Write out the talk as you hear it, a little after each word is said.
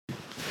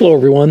Hello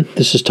everyone,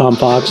 this is Tom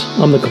Fox.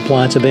 I'm the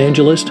Compliance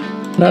Evangelist,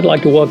 and I'd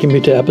like to welcome you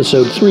to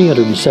episode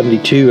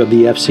 372 of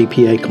the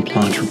FCPA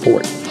Compliance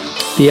Report.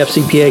 The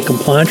FCPA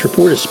Compliance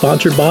Report is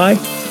sponsored by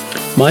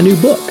my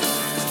new book,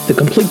 The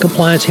Complete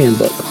Compliance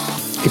Handbook.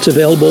 It's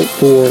available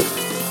for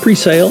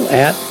pre-sale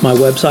at my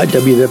website,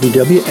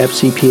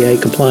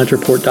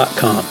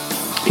 www.fcpacompliancereport.com.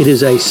 It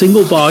is a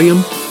single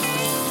volume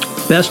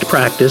best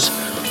practice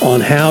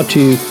on how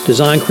to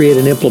design, create,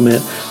 and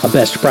implement a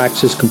best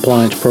practices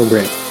compliance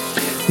program.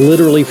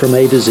 Literally from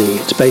A to Z.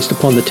 It's based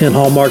upon the 10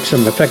 hallmarks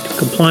of an effective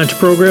compliance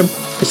program,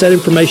 as that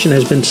information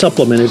has been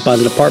supplemented by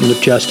the Department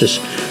of Justice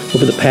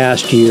over the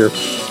past year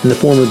in the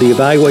form of the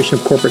evaluation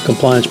of corporate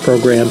compliance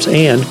programs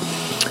and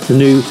the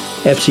new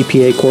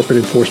FCPA corporate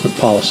enforcement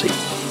policy.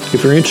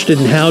 If you're interested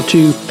in how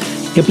to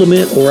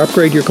implement or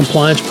upgrade your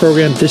compliance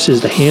program, this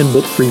is the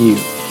handbook for you.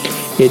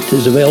 It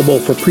is available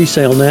for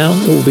pre-sale now.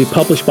 It will be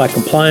published by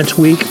Compliance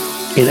Week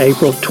in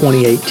April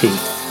 2018.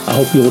 I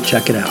hope you will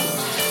check it out.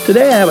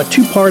 Today I have a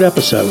two-part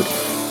episode,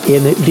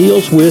 and it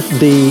deals with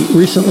the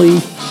recently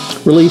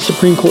released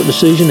Supreme Court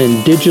decision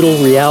in Digital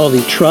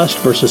Reality Trust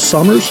versus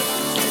Summers.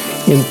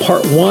 In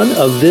part one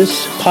of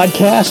this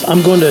podcast,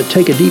 I'm going to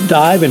take a deep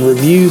dive and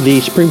review the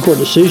Supreme Court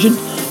decision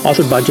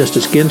authored by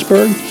Justice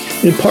Ginsburg.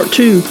 In part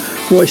two,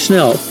 Roy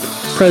Snell,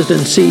 President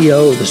and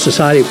CEO of the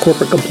Society of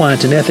Corporate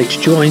Compliance and Ethics,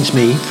 joins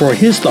me for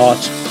his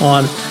thoughts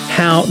on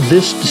how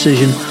this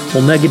decision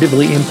will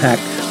negatively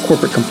impact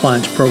corporate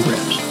compliance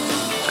programs.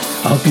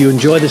 I hope you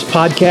enjoy this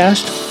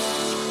podcast.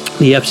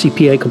 The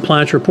FCPA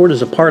Compliance Report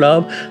is a part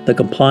of the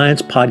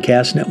Compliance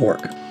Podcast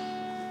Network.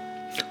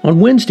 On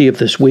Wednesday of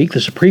this week, the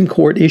Supreme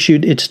Court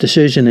issued its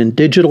decision in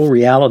Digital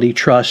Reality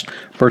Trust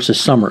versus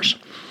Summers.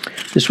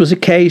 This was a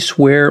case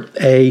where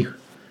a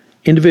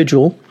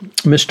individual,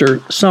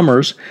 Mr.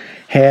 Summers,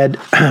 had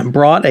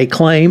brought a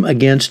claim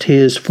against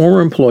his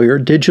former employer,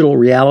 Digital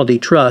Reality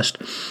Trust,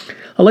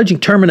 alleging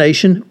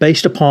termination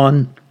based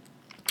upon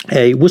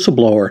a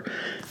whistleblower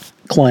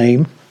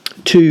claim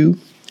to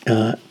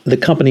the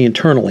company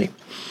internally.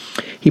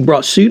 He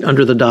brought suit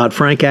under the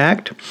Dodd-Frank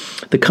Act.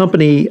 The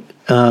company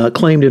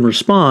claimed in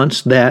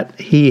response that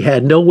he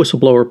had no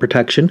whistleblower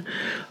protection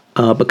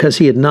because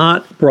he had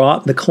not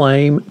brought the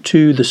claim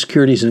to the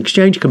Securities and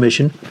Exchange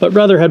Commission, but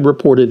rather had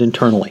reported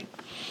internally.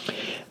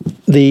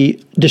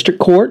 The district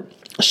court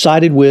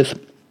sided with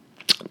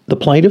the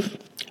plaintiff,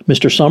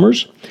 Mr.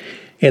 Summers.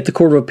 At the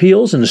Court of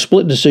Appeals, in a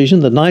split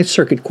decision, the Ninth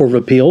Circuit Court of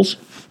Appeals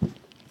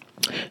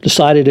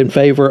decided in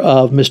favor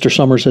of Mr.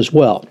 Summers as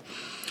well.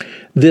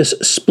 This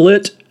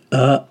split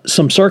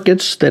some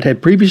circuits that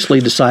had previously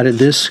decided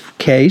this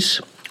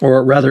case,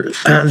 or rather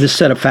this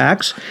set of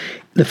facts.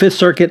 The Fifth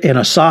Circuit in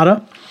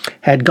Asada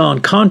had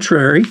gone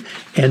contrary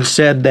and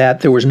said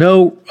that there was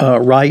no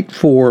right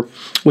for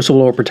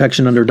whistleblower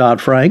protection under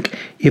Dodd-Frank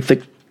if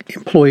the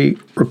employee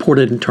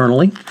reported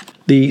internally.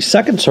 The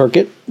Second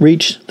Circuit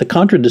reached the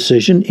contra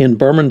decision in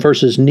Berman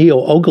versus Neil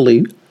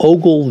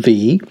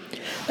Ogilvie,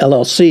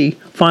 LLC,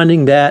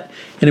 finding that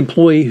an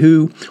employee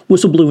who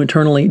whistleblew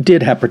internally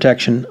did have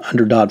protection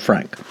under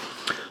Dodd-Frank.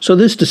 So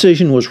this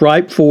decision was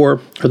ripe for,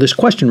 or this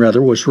question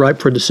rather, was ripe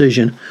for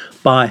decision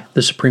by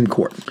the Supreme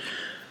Court.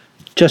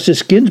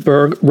 Justice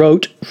Ginsburg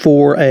wrote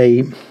for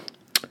a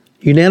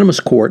unanimous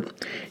court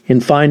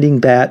in finding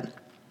that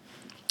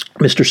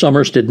Mr.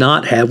 Summers did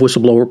not have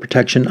whistleblower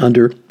protection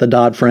under the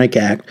Dodd-Frank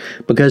Act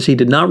because he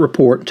did not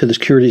report to the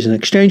Securities and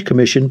Exchange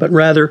Commission, but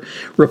rather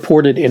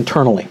reported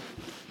internally.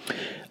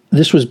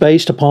 This was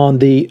based upon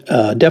the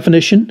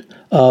definition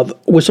of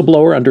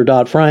whistleblower under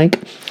Dodd-Frank,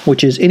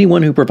 which is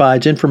anyone who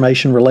provides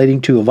information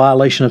relating to a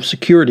violation of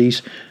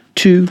securities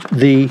to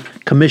the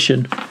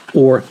Commission,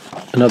 or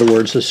in other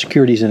words, the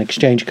Securities and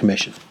Exchange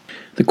Commission.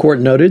 The court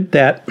noted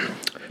that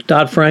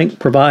Dodd-Frank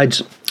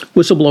provides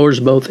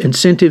whistleblowers both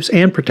incentives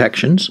and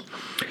protections.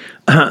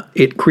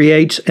 It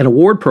creates an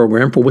award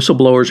program for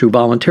whistleblowers who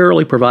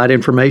voluntarily provide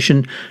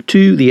information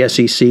to the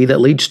SEC that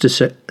leads to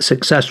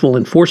successful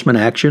enforcement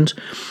actions.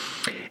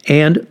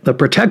 And the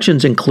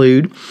protections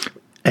include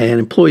an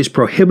employee is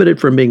prohibited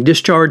from being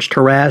discharged,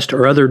 harassed,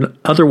 or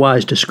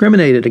otherwise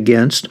discriminated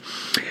against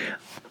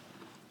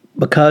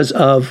because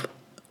of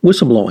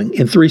whistleblowing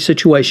in three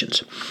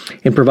situations: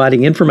 in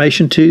providing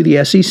information to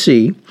the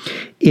SEC,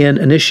 in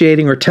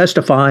initiating or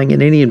testifying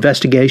in any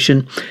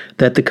investigation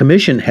that the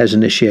Commission has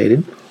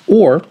initiated,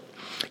 or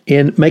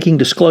in making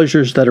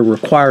disclosures that are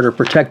required or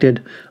protected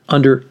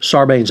under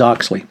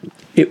Sarbanes-Oxley.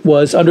 It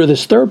was under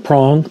this third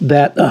prong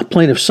that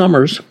plaintiff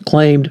Summers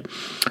claimed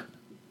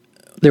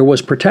there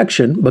was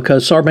protection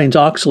because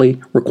Sarbanes-Oxley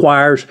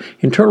requires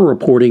internal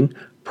reporting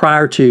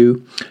prior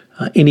to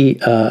any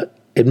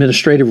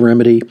administrative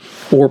remedy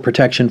or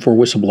protection for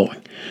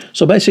whistleblowing.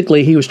 So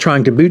basically, he was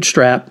trying to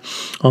bootstrap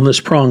on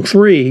this prong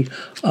three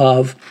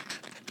of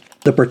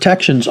the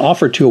protections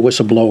offered to a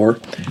whistleblower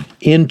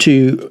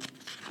into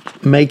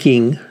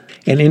making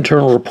an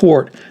internal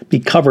report be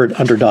covered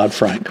under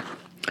Dodd-Frank.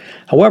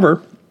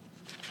 However,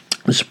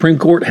 the Supreme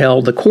Court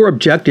held the core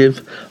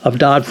objective of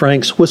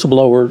Dodd-Frank's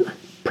whistleblower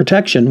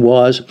protection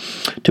was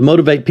to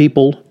motivate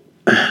people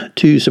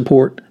to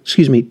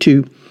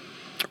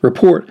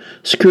report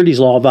securities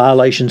law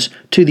violations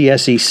to the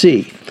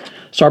SEC.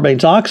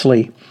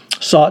 Sarbanes-Oxley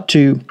sought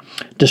to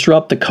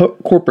disrupt the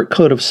corporate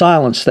code of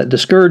silence that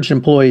discouraged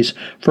employees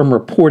from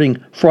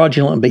reporting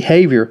fraudulent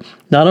behavior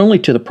not only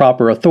to the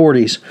proper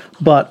authorities,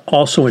 but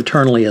also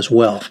internally as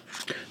well.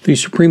 The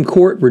Supreme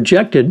Court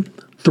rejected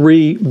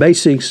 3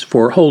 bases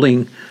for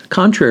holding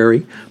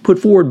contrary put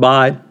forward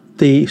by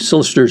the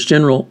Solicitor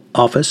General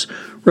Office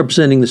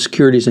representing the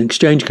Securities and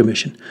Exchange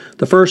Commission.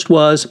 The first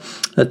was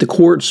that the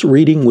court's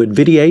reading would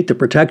vitiate the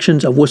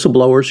protections of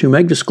whistleblowers who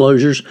make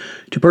disclosures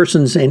to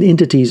persons and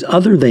entities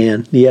other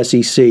than the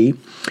SEC.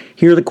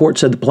 Here the court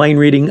said the plain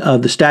reading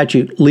of the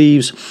statute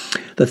leaves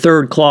the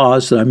third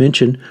clause that I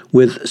mentioned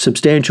with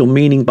substantial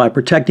meaning by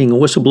protecting a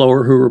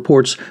whistleblower who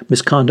reports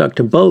misconduct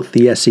to both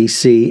the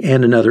SEC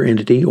and another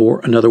entity,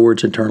 or in other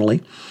words,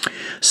 internally.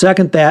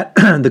 Second, that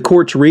the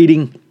court's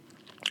reading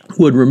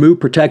would remove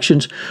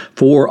protections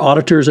for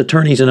auditors,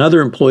 attorneys, and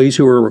other employees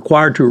who are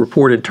required to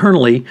report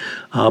internally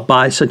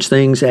by such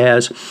things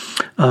as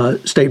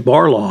state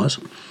bar laws.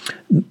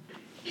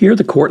 Here,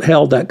 the court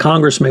held that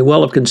Congress may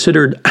well have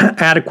considered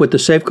adequate the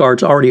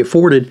safeguards already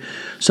afforded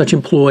such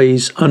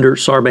employees under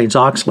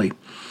Sarbanes-Oxley.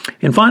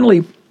 And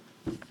finally,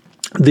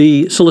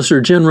 the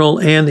Solicitor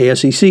General and the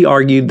SEC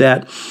argued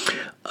that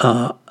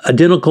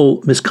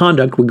identical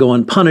misconduct would go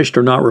unpunished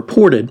or not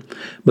reported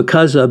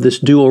because of this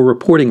dual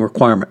reporting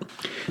requirement.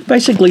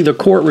 Basically, the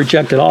court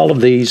rejected all of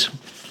these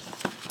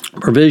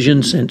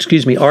provisions and,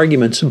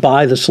 arguments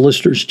by the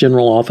Solicitor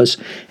General Office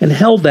and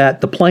held that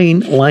the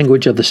plain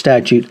language of the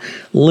statute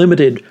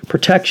limited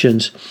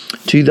protections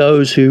to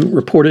those who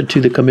reported to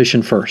the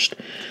Commission first.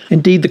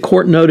 Indeed, the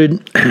court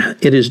noted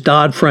it is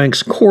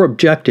Dodd-Frank's core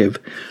objective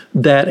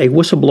that a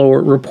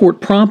whistleblower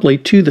report promptly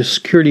to the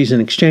Securities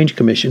and Exchange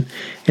Commission,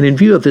 and in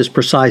view of this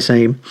precise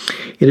aim,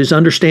 it is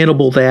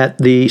understandable that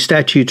the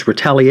statute's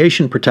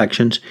retaliation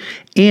protections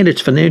and its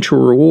financial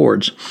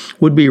rewards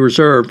would be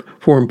reserved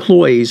for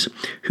employees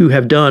who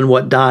have done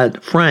what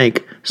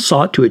Dodd-Frank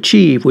sought to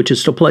achieve, which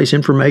is to place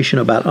information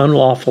about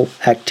unlawful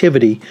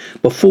activity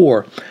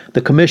before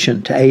the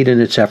Commission to aid in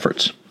its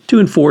efforts to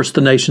enforce the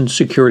nation's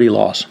security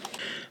laws.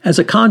 As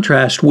a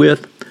contrast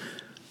with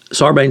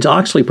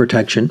Sarbanes-Oxley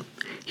protection,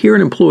 here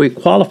an employee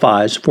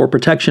qualifies for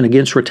protection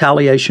against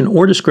retaliation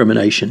or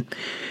discrimination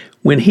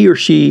when he or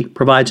she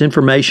provides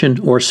information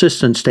or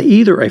assistance to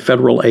either a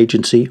federal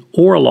agency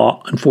or a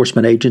law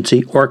enforcement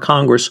agency or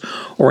Congress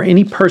or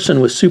any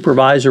person with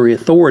supervisory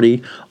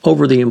authority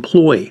over the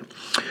employee.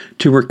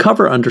 To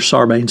recover under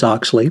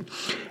Sarbanes-Oxley,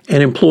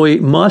 an employee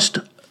must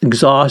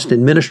exhaust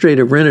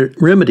administrative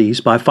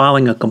remedies by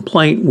filing a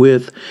complaint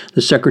with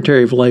the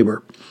Secretary of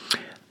Labor.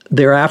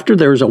 Thereafter,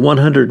 there is a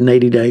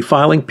 180-day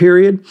filing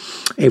period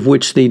of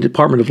which the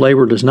Department of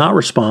Labor does not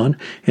respond.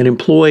 An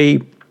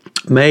employee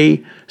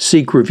may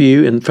seek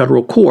review in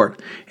federal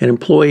court. An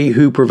employee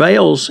who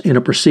prevails in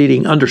a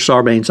proceeding under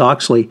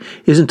Sarbanes-Oxley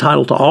is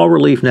entitled to all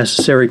relief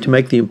necessary to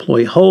make the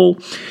employee whole,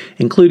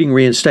 including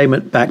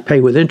reinstatement, back pay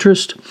with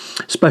interest,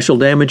 special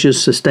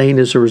damages sustained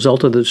as a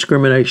result of the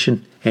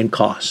discrimination, and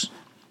costs.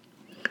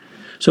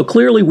 So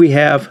clearly we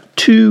have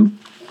 2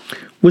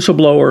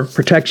 whistleblower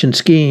protection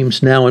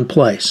schemes now in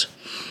place.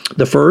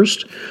 The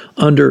first,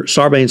 under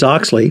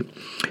Sarbanes-Oxley,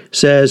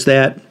 says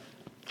that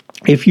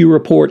if you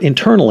report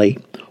internally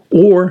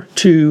or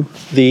to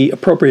the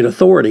appropriate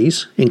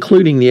authorities,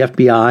 including the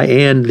FBI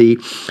and the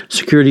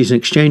Securities and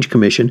Exchange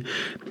Commission,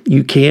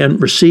 you can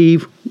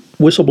receive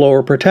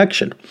whistleblower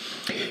protection.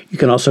 You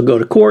can also go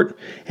to court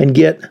and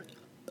get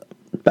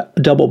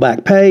double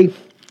back pay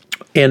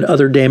and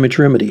other damage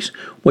remedies.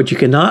 What you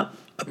cannot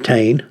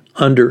obtain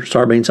under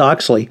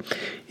Sarbanes-Oxley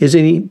is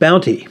any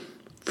bounty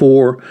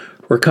for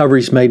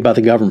recoveries made by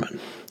the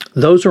government.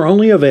 Those are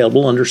only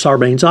available under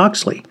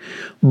Sarbanes-Oxley,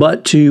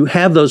 but to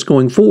have those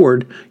going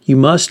forward, you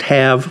must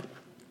have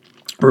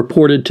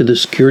reported to the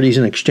Securities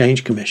and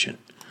Exchange Commission.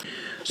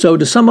 So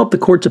to sum up the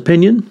court's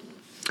opinion,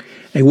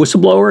 a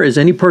whistleblower is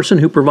any person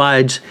who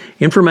provides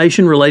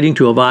information relating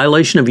to a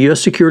violation of U.S.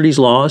 securities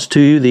laws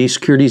to the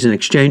Securities and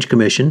Exchange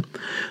Commission.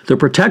 The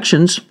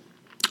protections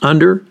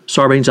under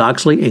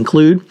Sarbanes-Oxley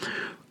include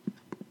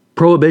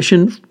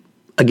prohibition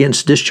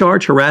against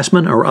discharge,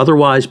 harassment, or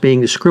otherwise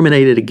being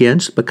discriminated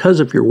against because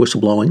of your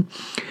whistleblowing.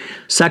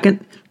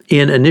 Second,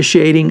 in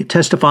initiating,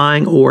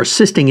 testifying, or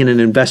assisting in an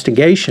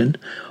investigation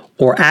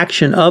or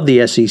action of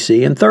the SEC.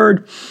 And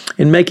third,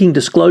 in making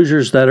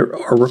disclosures that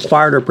are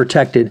required or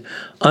protected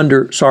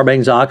under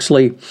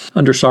Sarbanes-Oxley.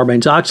 Under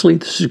Sarbanes-Oxley,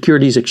 the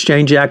Securities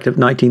Exchange Act of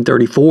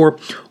 1934,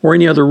 or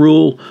any other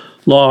rule,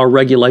 law, or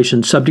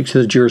regulation subject to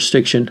the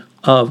jurisdiction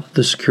of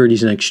the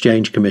Securities and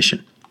Exchange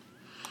Commission.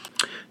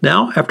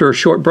 Now, after a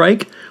short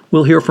break,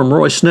 we'll hear from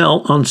Roy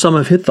Snell on some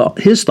of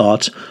his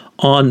thoughts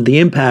on the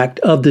impact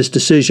of this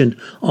decision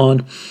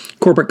on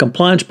corporate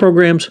compliance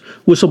programs,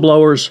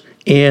 whistleblowers,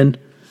 and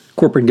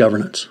corporate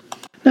governance.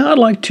 Now, I'd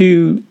like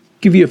to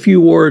give you a few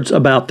words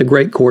about the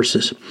great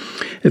courses.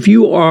 If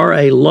you are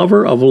a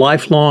lover of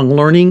lifelong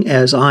learning,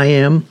 as I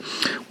am,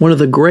 one of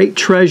the great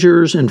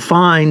treasures and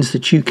finds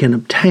that you can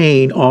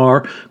obtain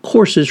are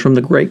courses from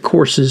the Great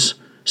Courses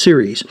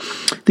series.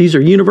 These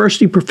are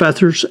university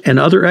professors and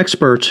other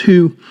experts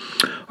who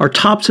are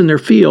tops in their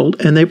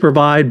field, and they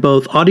provide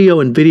both audio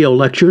and video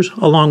lectures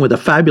along with a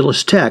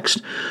fabulous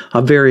text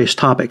of various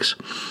topics.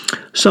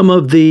 Some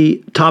of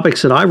the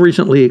topics that I've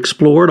recently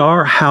explored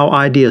are How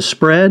Ideas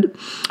Spread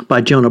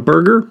by Jonah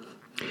Berger,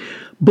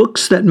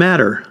 Books That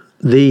Matter,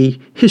 The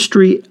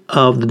History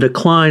of the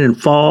Decline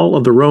and Fall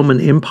of the Roman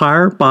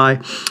Empire by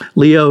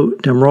Leo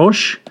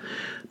Damrosch,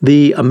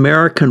 The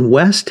American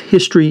West,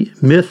 History,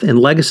 Myth, and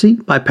Legacy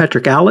by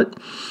Patrick Allett,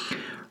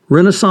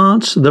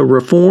 Renaissance, The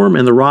Reform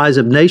and the Rise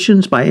of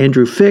Nations by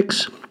Andrew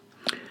Fix,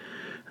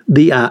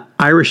 The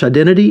Irish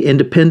Identity,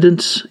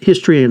 Independence,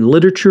 History and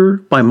Literature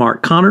by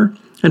Mark Connor,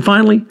 and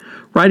finally,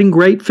 Writing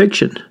Great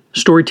Fiction,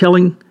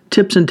 Storytelling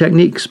Tips and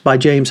Techniques by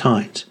James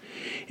Hines.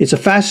 It's a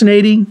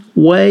fascinating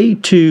way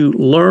to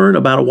learn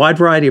about a wide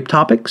variety of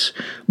topics.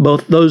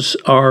 Both those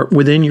are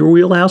within your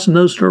wheelhouse and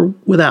those are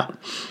without.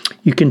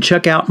 You can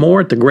check out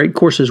more at the Great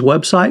Courses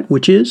website,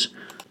 which is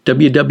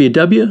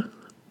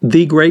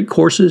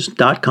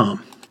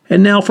www.thegreatcourses.com.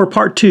 And now for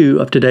part 2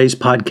 of today's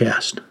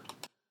podcast.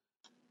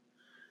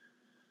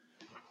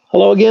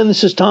 Hello again,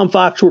 this is Tom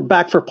Fox. We're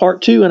back for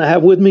part 2, and I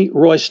have with me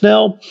Roy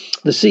Snell,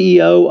 the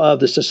CEO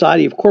of the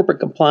Society of Corporate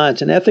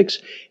Compliance and Ethics.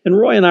 And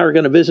Roy and I are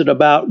going to visit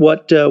about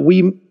what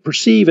we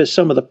perceive as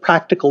some of the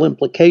practical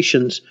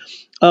implications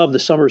of the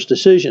Summers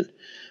decision.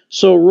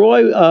 So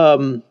Roy,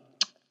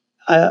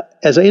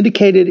 as I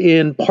indicated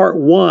in part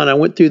 1, I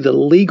went through the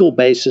legal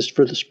basis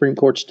for the Supreme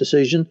Court's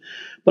decision,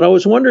 but I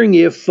was wondering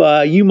if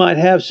you might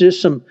have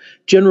just some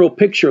general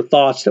picture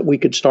thoughts that we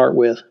could start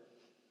with.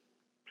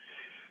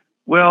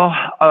 Well,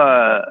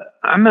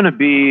 I'm going to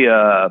be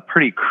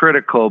pretty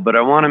critical, but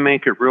I want to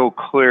make it real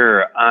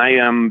clear. I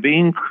am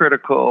being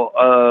critical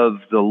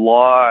of the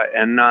law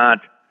and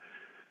not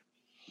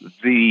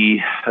the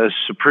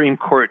Supreme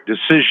Court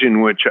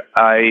decision, which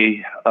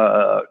I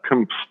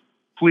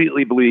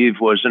completely believe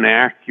was an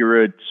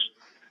accurate,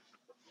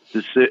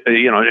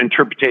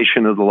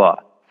 interpretation of the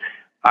law.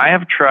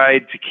 I've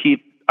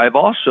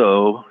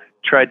also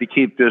tried to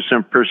keep this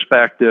in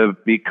perspective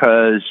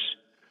because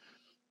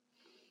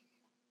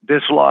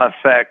this law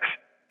affects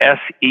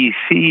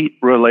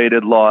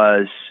SEC-related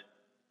laws,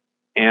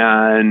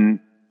 and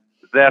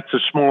that's a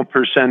small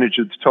percentage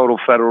of the total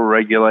federal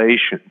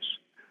regulations.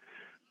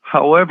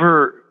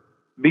 However,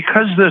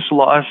 because this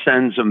law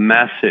sends a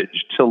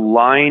message to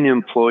line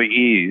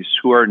employees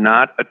who are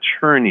not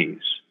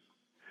attorneys,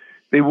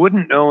 they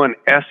wouldn't know an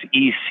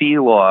SEC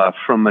law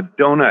from a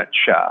donut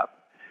shop.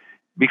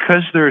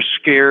 Because they're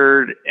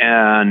scared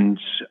and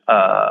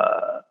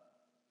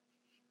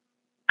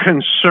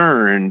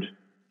concerned,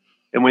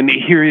 and when they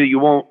hear you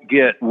won't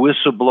get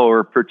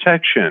whistleblower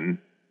protection,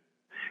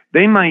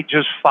 they might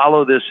just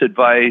follow this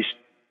advice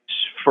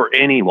for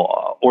any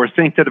law or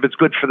think that if it's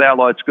good for that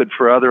law, it's good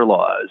for other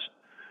laws.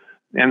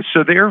 And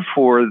so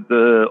therefore,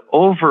 the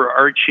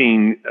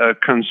overarching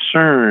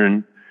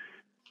concern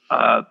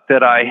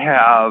that I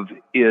have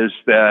is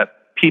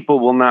that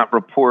people will not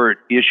report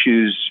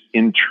issues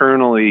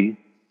internally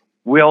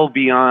well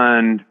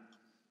beyond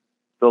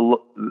the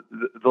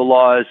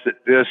laws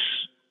that this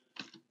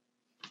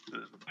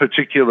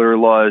particular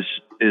law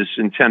is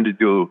intended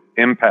to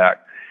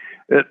impact.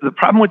 The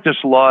problem with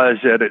this law is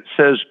that it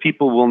says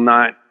people will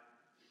not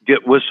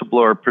get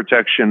whistleblower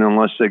protection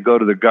unless they go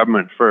to the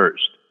government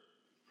first.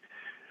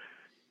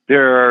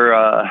 There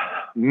are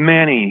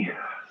many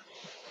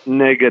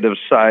negative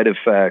side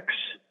effects,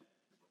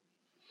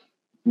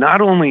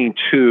 not only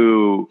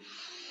to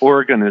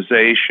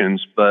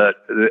organizations,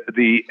 but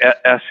the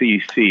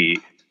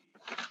SEC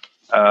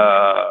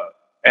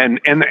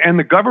and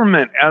the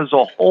government as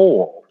a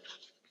whole,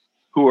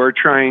 who are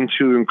trying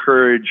to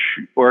encourage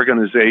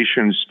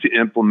organizations to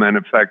implement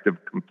effective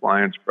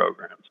compliance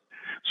programs.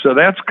 So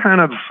that's kind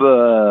of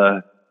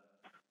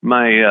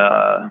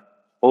my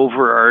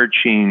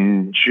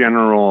overarching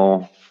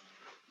general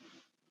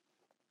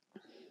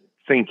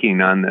thinking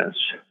on this.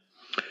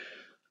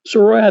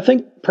 So, Roy, I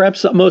think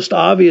perhaps the most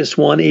obvious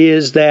one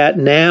is that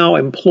now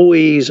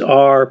employees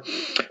are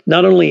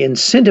not only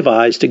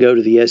incentivized to go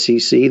to the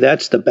SEC,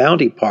 that's the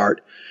bounty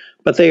part,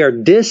 but they are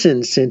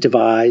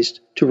disincentivized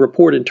to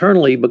report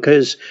internally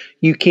because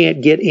you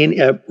can't get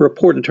in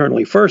report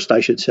internally first, I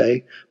should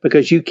say,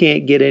 because you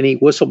can't get any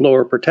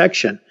whistleblower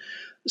protection.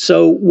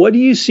 So what do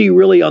you see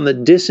really on the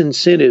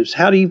disincentives?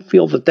 How do you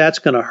feel that that's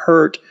going to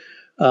hurt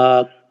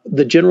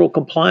the general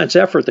compliance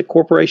effort that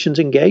corporations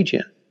engage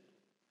in?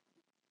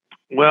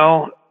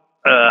 Well,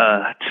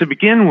 to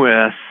begin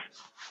with,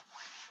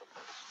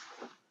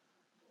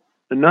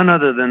 none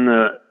other than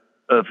the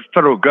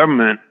federal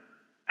government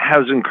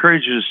has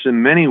encouraged us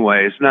in many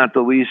ways, not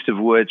the least of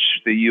which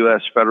the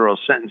U.S. Federal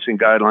Sentencing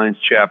Guidelines,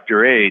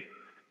 Chapter 8.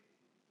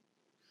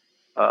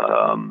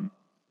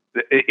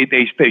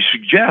 They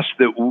suggest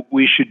that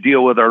we should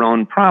deal with our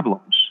own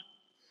problems.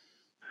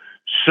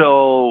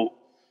 So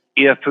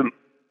if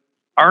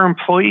our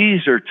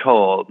employees are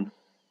told,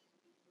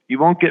 you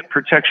won't get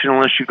protection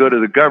unless you go to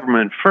the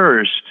government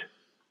first,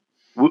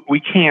 we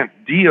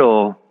can't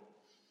deal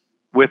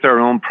with our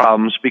own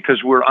problems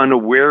because we're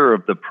unaware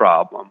of the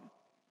problem.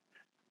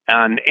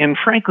 And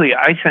frankly,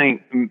 I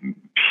think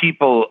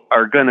people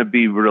are going to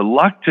be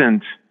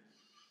reluctant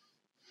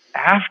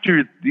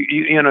after,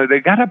 they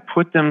got to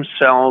put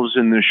themselves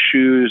in the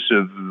shoes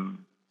of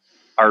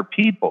our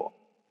people.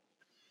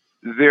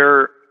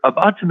 They're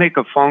about to make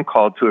a phone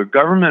call to a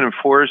government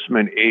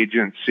enforcement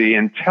agency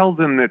and tell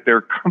them that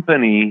their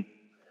company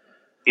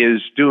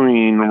is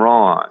doing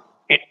wrong.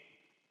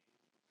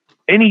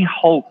 Any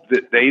hope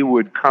that they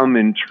would come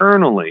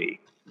internally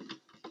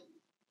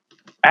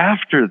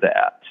after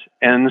that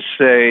and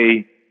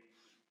say,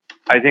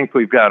 I think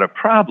we've got a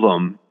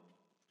problem,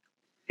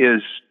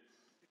 is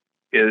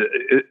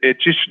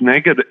just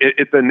negative.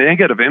 The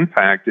negative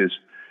impact is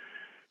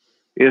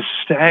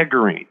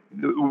staggering.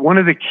 One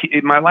of the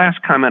key, my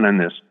last comment on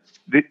this,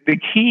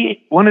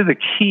 one of the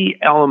key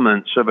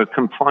elements of a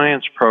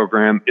compliance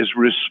program is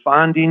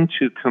responding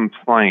to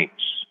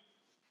complaints.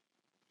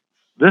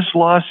 This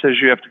law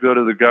says you have to go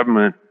to the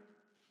government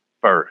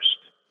first.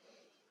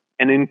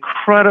 An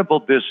incredible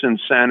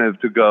disincentive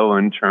to go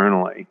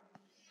internally.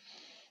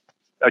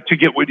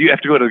 You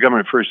have to go to the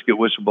government first to get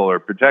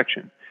whistleblower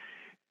protection.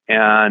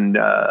 And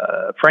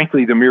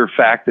frankly, the mere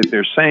fact that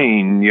they're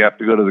saying you have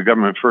to go to the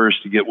government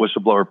first to get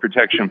whistleblower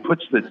protection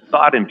puts the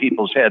thought in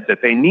people's head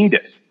that they need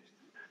it,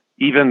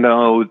 even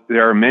though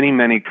there are many,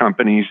 many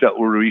companies that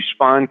will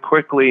respond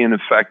quickly and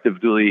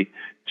effectively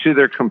to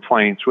their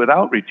complaints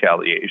without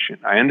retaliation.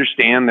 I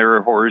understand there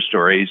are horror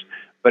stories,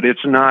 but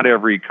it's not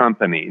every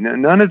company.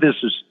 None of this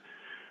is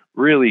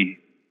really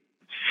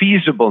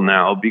feasible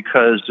now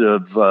because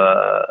of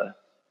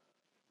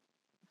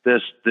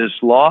this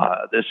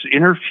law. This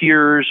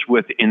interferes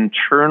with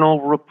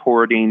internal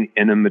reporting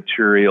in a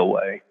material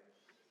way.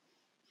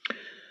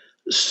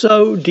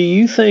 So do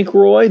you think,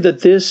 Roy,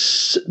 that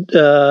this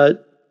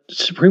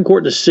Supreme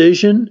Court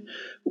decision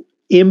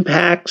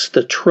impacts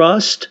the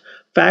trust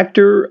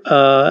factor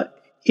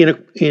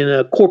in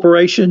a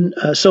corporation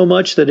so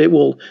much that it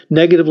will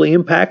negatively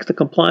impact the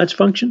compliance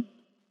function?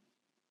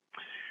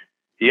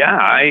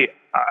 Yeah,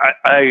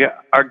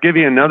 I'll give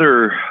you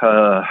another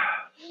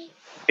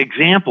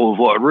example of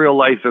what real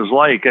life is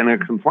like in a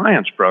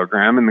compliance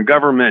program. And the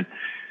government,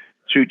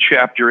 through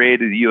Chapter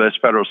 8 of the U.S.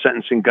 Federal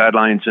Sentencing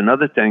Guidelines and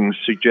other things,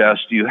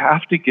 suggest you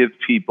have to give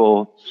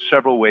people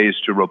several ways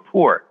to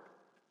report.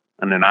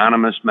 An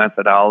anonymous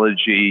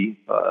methodology.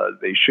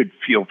 They should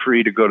feel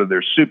free to go to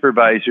their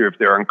supervisor. If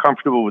they're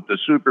uncomfortable with the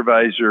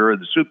supervisor or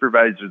the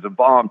supervisor's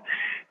involved,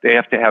 they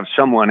have to have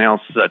someone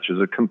else, such as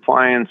a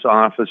compliance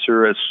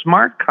officer. A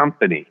smart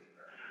company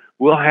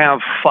will have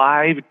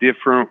 5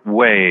 different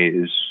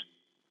ways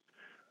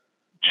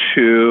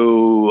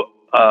to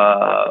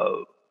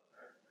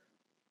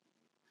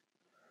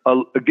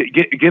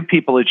give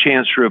people a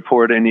chance to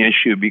report an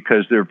issue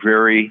because they're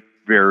very,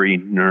 very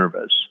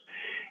nervous.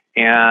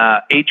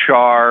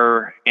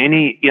 HR,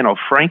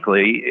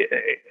 frankly,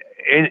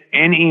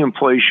 any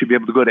employee should be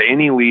able to go to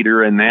any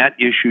leader, and that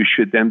issue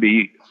should then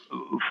be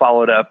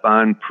followed up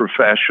on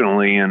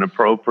professionally and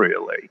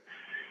appropriately.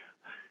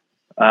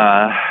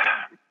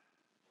 And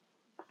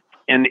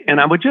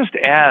I would just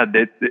add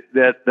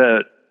that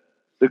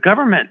the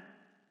government,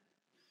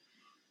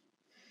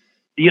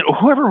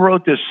 whoever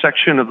wrote this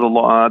section of the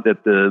law,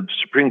 that the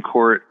Supreme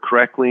Court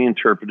correctly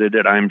interpreted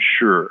it, I'm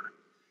sure,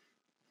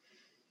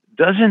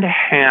 doesn't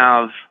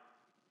have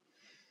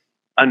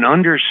an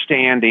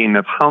understanding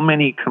of how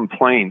many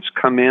complaints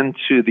come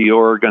into the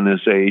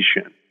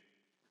organization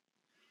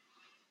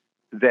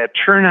that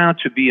turn out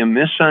to be a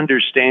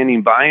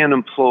misunderstanding by an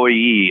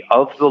employee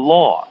of the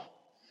law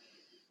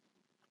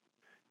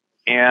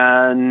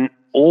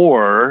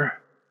or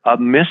a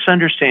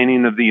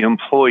misunderstanding of the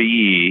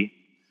employee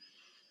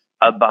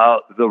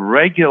about the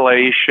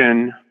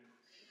regulation,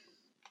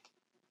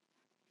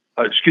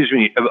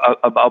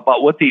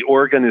 about what the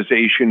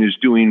organization is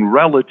doing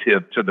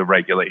relative to the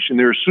regulation.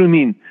 They're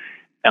assuming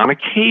on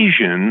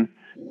occasion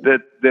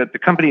that the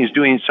company is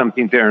doing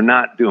something they're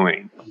not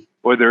doing,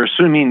 or they're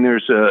assuming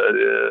there's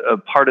a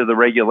part of the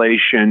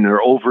regulation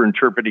or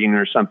over-interpreting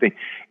or something.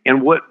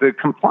 And what the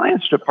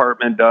compliance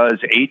department does,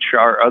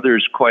 HR,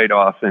 others quite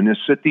often, is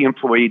sit the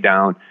employee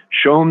down,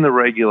 show them the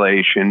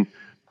regulation,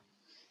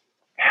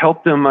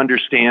 help them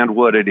understand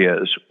what it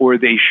is, or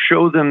they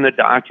show them the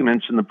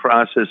documents and the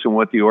process and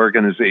what the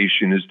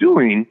organization is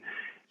doing.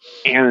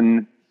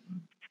 And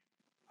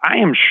I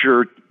am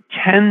sure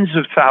tens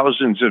of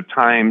thousands of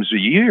times a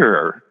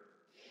year,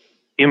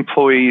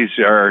 employees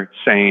are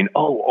saying,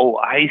 oh,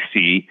 I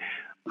see.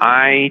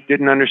 I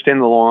didn't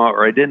understand the law,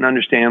 or I didn't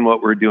understand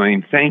what we're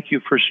doing. Thank you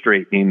for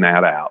straightening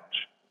that out.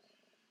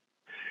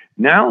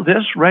 Now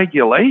this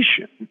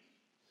regulation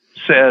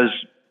says,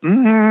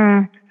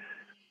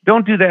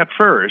 don't do that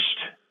first.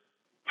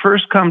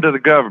 First come to the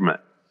government.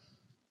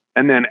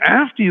 And then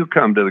after you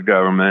come to the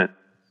government,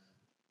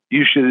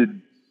 you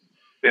should,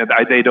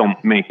 they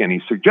don't make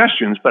any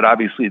suggestions, but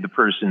obviously the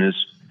person is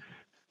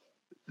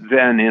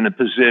then in a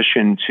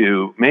position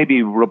to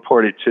maybe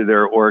report it to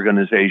their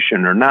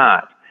organization or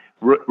not.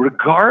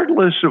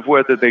 regardless of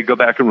whether they go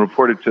back and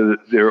report it to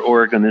their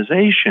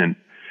organization,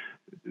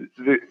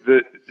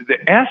 the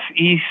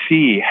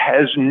SEC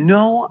has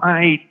no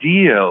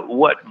idea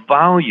what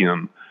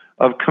volume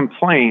of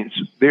complaints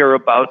they're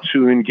about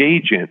to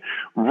engage in.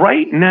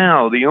 Right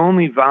now, the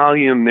only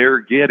volume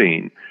they're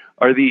getting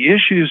are the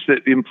issues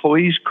that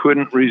employees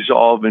couldn't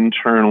resolve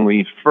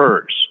internally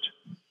first.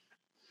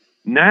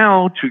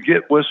 Now, to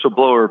get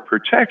whistleblower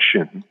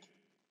protection,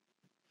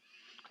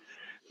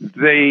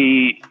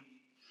 they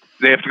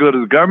have to go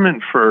to the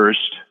government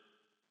first,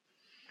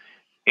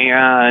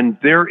 and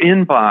their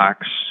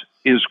inbox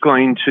is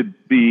going to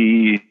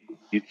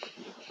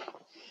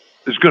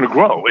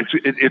grow.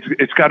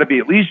 It's got to be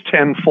at least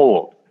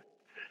tenfold.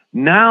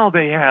 Now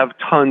they have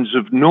tons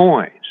of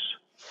noise,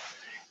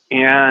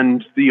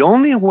 and the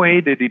only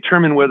way to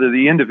determine whether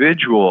the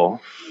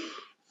individual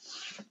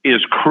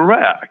is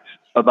correct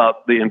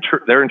about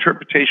their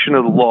interpretation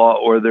of the law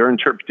or their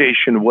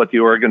interpretation of what the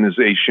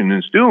organization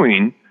is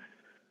doing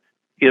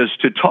is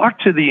to talk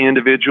to the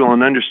individual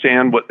and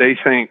understand what they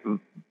think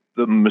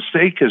the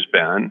mistake has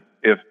been.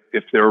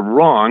 If they're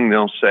wrong,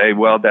 they'll say,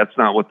 well, that's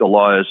not what the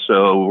law is,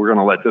 so we're going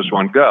to let this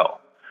one go.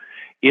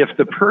 If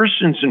the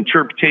person's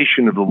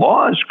interpretation of the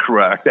law is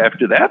correct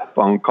after that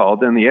phone call,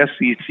 then the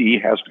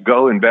SEC has to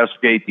go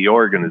investigate the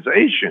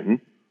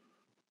organization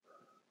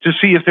to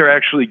see if they're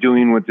actually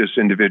doing what this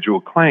individual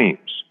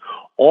claims.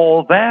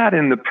 All that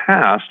in the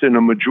past, and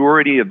a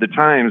majority of the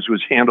times,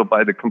 was handled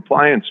by the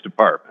compliance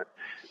department.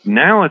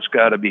 Now it's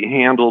got to be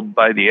handled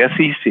by the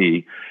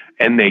SEC,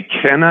 and they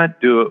cannot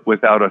do it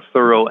without a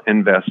thorough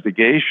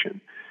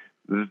investigation.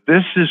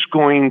 This is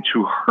going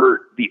to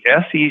hurt the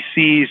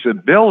SEC's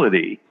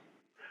ability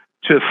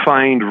to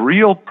find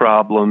real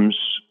problems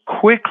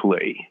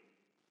quickly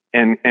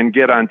and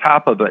get on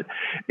top of it.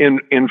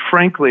 And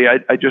frankly,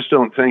 I just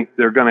don't think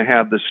they're going to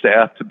have the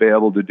staff to be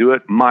able to do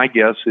it. My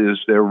guess is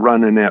they're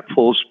running at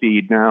full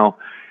speed now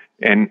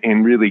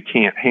and really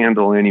can't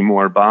handle any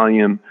more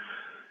volume.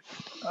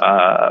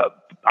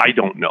 I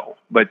don't know,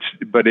 but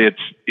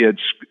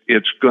it's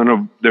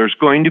there's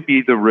going to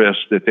be the risk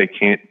that they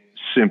can't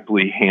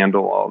simply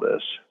handle all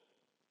this.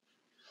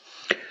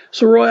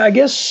 So, Roy, I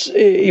guess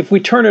if we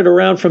turn it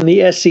around from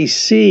the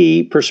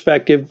SEC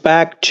perspective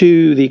back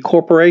to the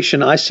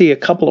corporation, I see a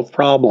couple of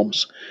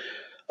problems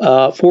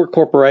for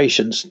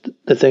corporations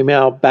that they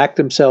now back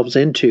themselves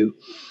into.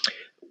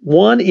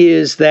 One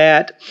is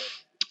that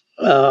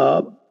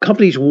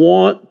companies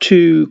want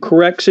to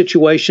correct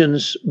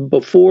situations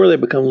before they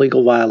become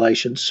legal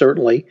violations,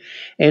 certainly.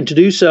 And to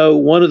do so,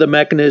 one of the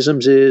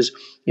mechanisms is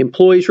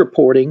employees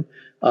reporting,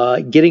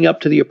 getting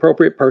up to the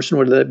appropriate person,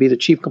 whether that be the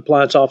chief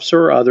compliance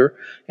officer or other,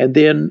 and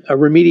then a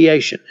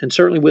remediation. And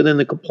certainly within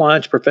the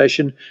compliance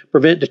profession,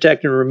 prevent,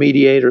 detect, and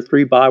remediate are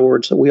three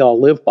bywords that we all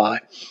live by.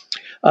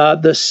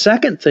 The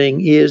second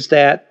thing is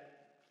that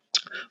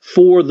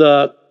for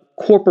the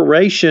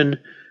corporation,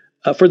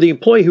 for the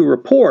employee who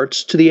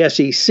reports to the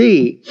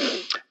SEC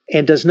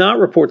and does not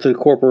report to the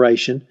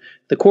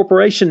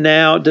corporation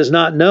now does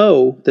not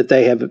know that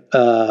they have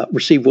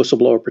received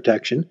whistleblower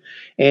protection.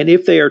 And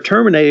if they are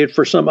terminated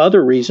for some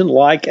other reason,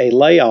 like a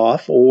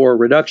layoff or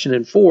reduction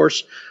in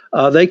force,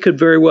 they could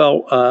very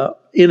well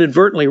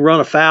inadvertently run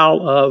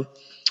afoul of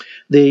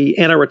the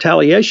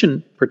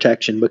anti-retaliation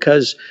protection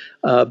because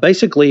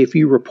basically if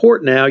you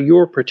report now,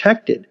 you're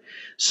protected.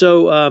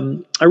 So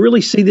I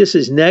really see this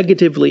as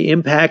negatively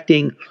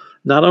impacting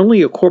not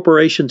only a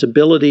corporation's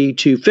ability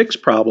to fix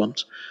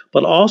problems,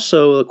 but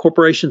also a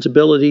corporation's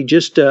ability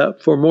just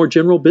for more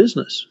general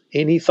business.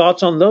 Any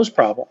thoughts on those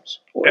problems?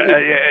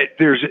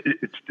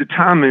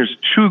 Tom, there's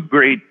two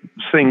great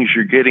things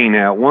you're getting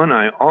at. One,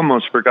 I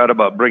almost forgot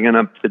about bringing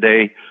up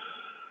today,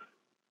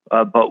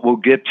 but we'll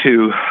get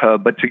to.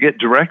 But to get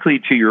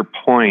directly to your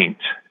point,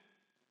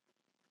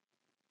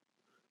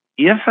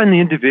 if an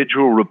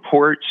individual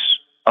reports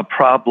a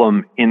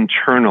problem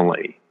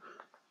internally,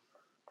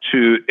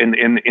 and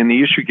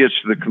the issue gets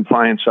to the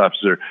compliance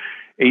officer,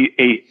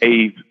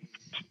 an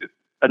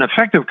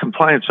effective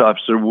compliance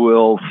officer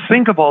will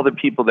think of all the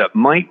people that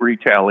might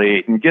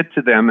retaliate and get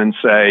to them and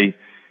say,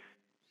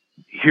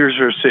 here's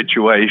our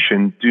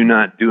situation, do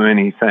not do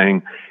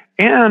anything.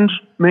 And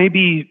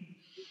maybe,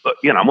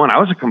 when I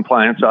was a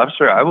compliance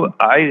officer,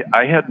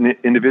 I had an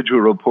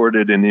individual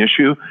reported an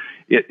issue.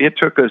 It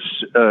took us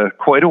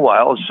quite a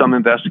while, as some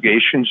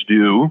investigations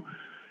do.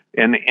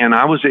 And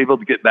I was able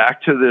to get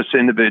back to this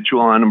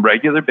individual on a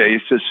regular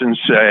basis and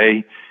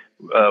say,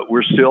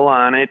 we're still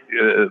on it.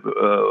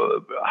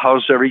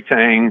 How's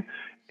everything?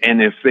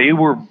 And if they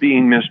were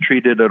being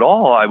mistreated at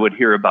all, I would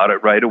hear about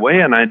it right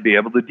away and I'd be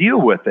able to deal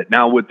with it.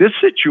 Now, with this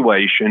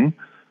situation,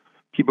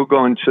 people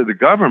go into the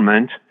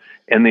government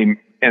and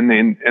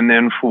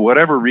then for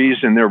whatever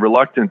reason, they're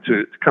reluctant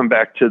to come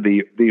back to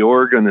the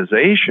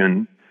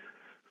organization.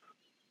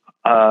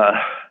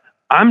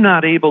 I'm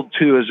not able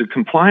to, as a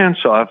compliance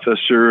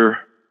officer,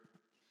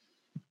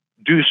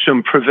 do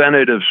some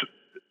preventative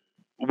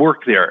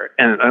work there.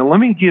 And let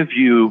me give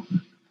you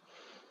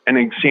an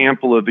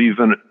example of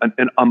even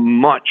a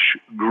much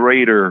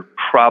greater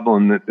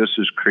problem that this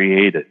has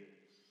created.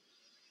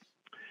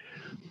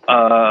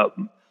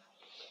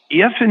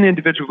 if an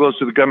individual goes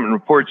to the government,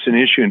 reports an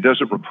issue and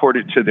doesn't report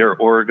it to their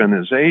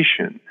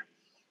organization,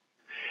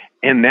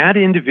 and that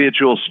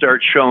individual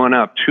starts showing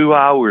up 2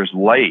 hours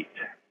late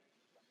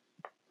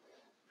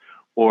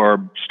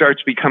or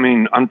starts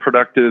becoming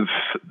unproductive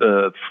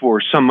for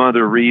some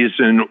other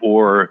reason,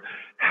 or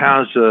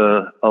has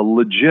a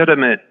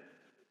legitimate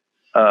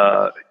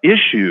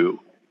issue,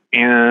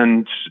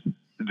 and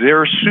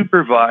their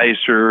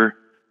supervisor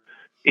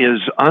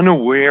is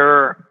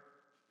unaware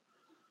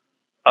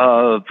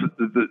of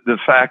the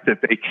fact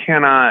that they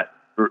cannot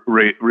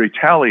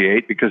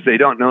retaliate because they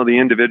don't know the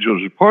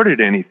individual's reported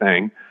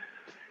anything,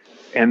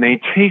 and they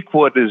take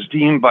what is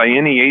deemed by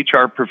any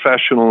HR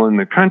professional in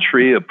the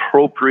country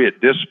appropriate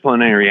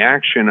disciplinary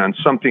action on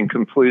something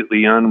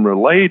completely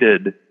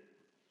unrelated,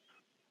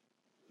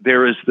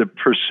 there is the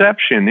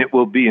perception, it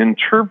will be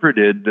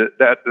interpreted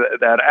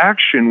that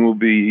action will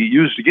be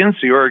used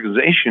against the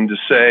organization to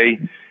say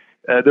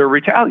they're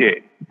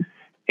retaliating.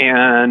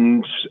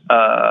 And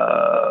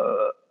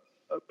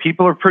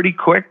people are pretty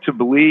quick to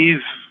believe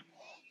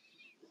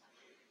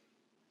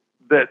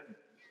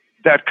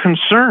that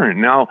concern.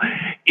 Now,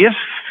 if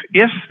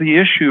the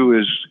issue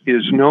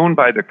is known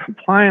by the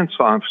compliance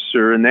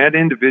officer and that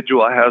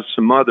individual has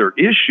some other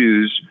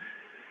issues,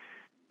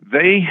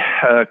 they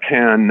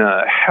can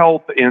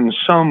help in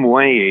some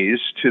ways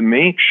to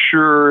make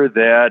sure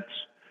that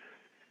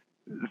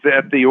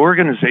the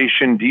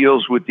organization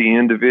deals with the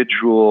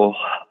individual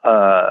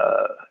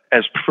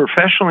as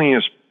professionally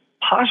as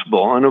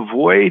possible and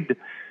avoid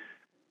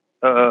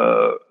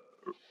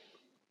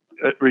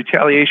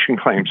retaliation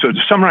claims. So to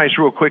summarize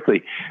real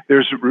quickly,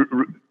 there's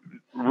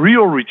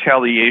real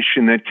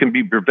retaliation that can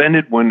be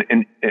prevented when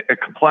a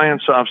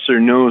compliance officer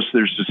knows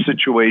there's a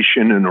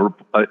situation and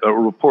a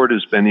report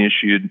has been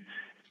issued,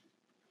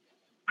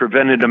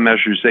 preventative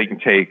measures they can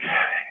take.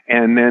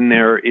 And then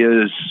there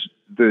is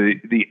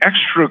the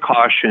extra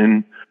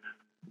caution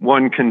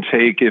one can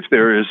take if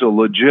there is a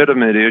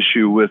legitimate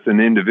issue with an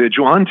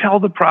individual until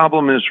the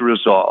problem is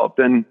resolved.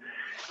 And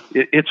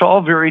it's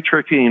all very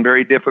tricky and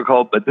very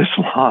difficult, but this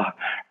law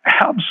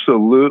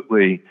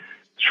absolutely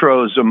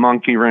throws a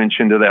monkey wrench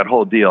into that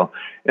whole deal.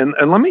 And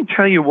let me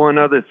tell you one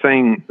other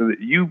thing that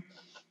you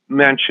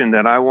mentioned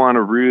that I want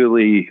to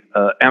really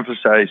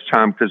emphasize,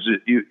 Tom, because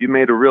you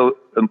made a real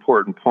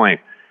important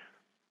point.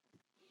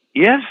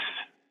 If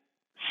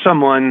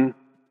someone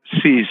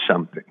sees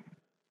something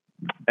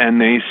and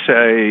they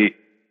say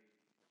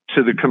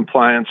to the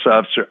compliance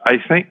officer, I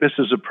think this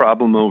is a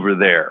problem over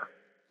there,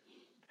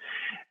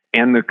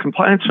 and the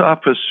compliance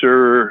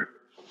officer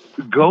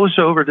goes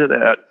over to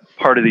that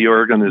part of the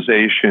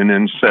organization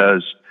and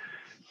says,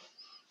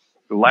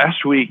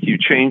 last week you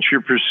changed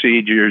your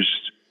procedures.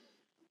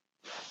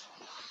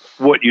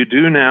 What you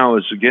do now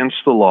is against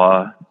the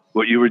law.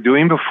 What you were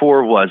doing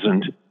before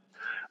wasn't.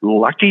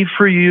 Lucky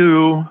for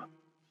you,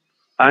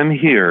 I'm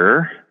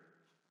here.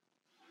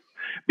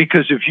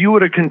 Because if you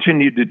would have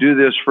continued to do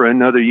this for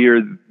another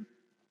year,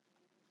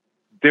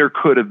 there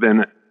could have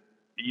been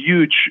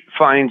huge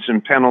fines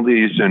and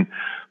penalties and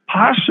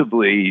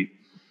possibly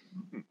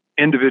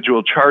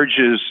individual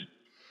charges.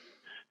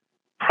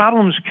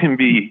 Problems can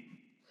be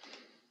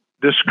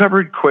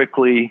discovered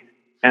quickly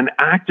and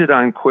acted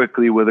on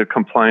quickly with a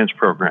compliance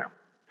program.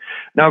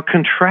 Now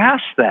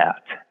contrast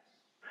that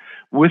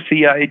with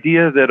the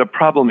idea that a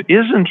problem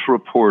isn't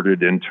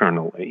reported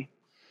internally,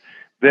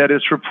 that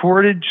it's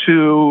reported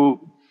to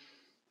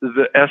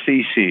the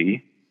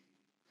SEC,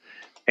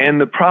 and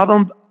the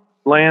problem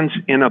lands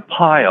in a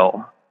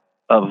pile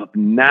of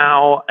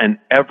now an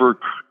ever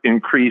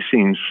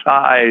increasing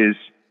size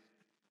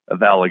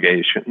of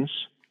allegations.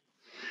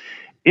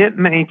 It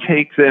may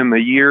take them a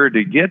year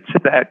to get to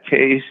that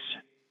case.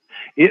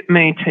 It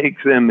may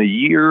take them a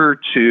year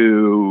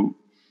to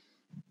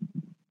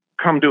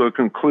come to a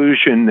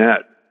conclusion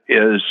that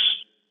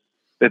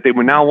they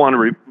would now want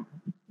to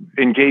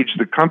engage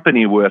the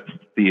company with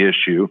the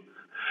issue.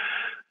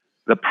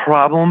 The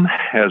problem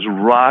has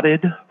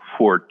rotted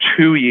for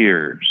 2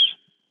 years.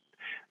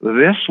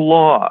 This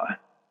law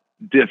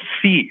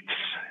defeats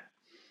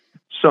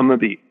some of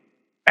the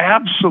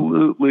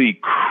absolutely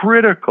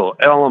critical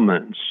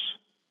elements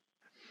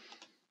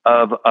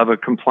of a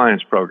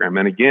compliance program.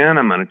 And again,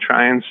 I'm going to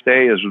try and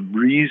stay as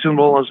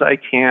reasonable as I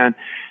can.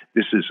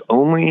 This is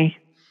only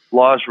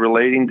laws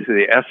relating to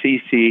the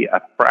SEC,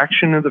 a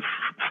fraction of the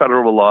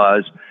federal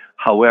laws.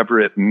 However,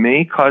 it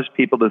may cause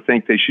people to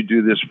think they should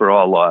do this for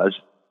all laws.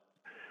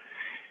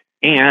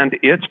 And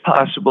it's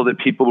possible that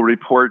people will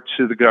report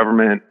to the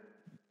government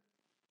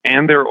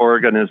and their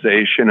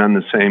organization on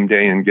the same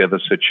day and give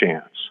us a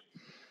chance.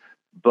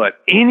 But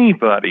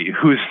anybody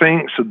who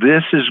thinks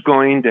this is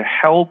going to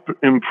help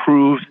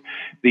improve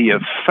the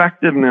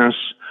effectiveness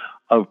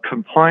of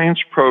compliance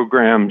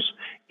programs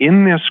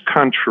in this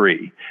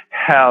country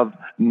have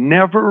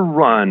never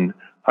run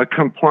a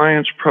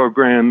compliance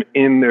program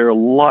in their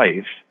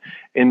life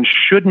and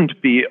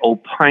shouldn't be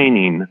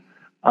opining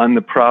on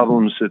the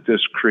problems that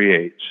this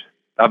creates.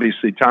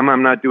 Obviously, Tom,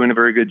 I'm not doing a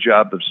very good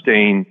job of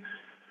staying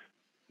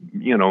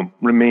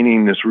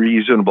remaining as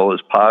reasonable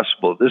as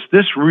possible.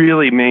 This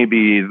really may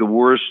be the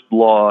worst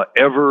law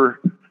ever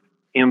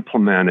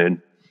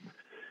implemented.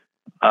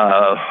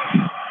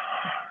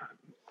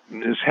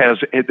 This has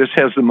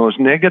the most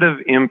negative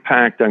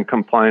impact on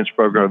compliance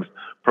programs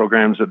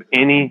of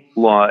any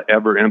law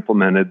ever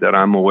implemented that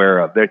I'm aware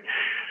of.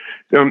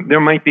 There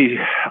might be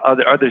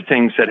other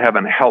things that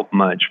haven't helped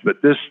much,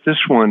 but this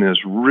one is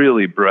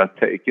really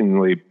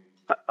breathtakingly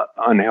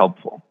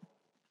unhelpful.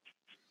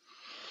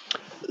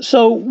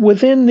 So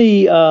within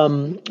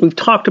we've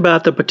talked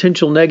about the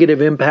potential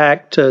negative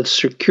impact to the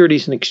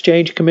Securities and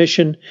Exchange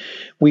Commission.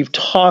 We've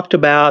talked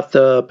about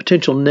the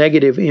potential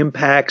negative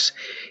impacts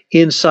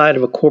inside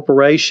of a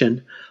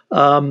corporation.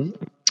 In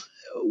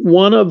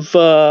one of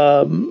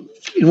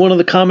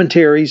the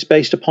commentaries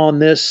based upon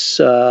this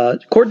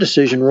court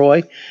decision,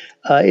 Roy,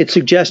 it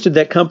suggested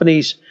that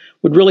companies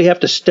would really have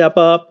to step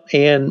up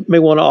and may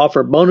want to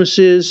offer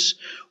bonuses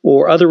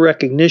or other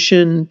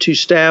recognition to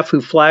staff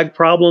who flag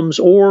problems,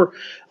 or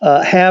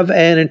have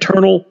a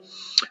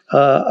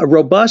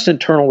robust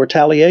internal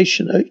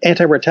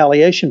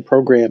anti-retaliation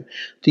program.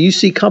 Do you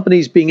see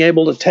companies being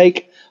able to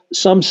take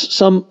some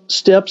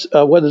steps,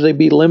 whether they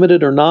be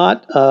limited or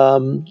not,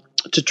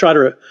 to try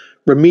to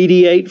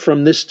remediate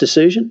from this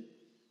decision?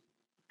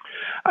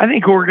 I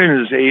think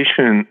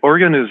organizations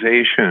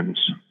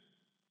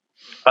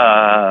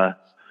that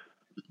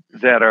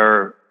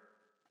are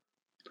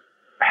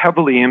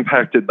heavily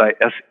impacted by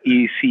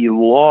SEC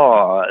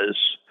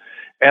laws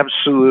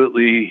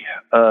absolutely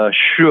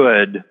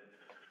should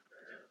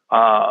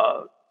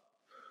kind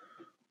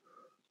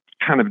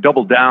of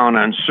double down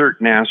on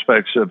certain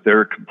aspects of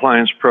their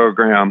compliance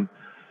program,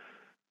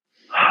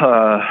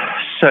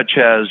 such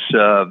as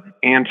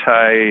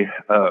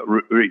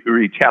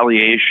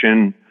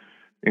anti-retaliation,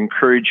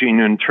 encouraging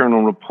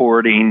internal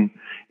reporting.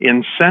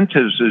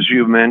 Incentives, as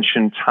you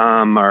mentioned,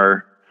 Tom,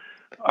 are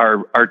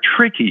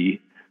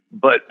tricky,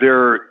 but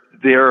they're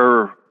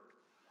a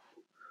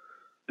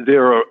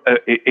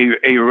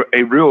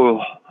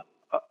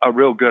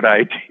real good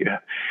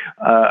idea.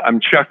 I'm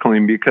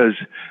chuckling because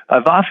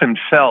I've often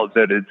felt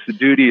that it's the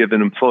duty of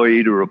an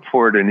employee to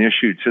report an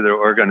issue to their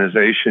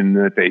organization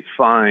that they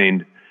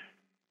find.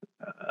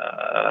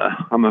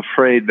 I'm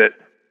afraid that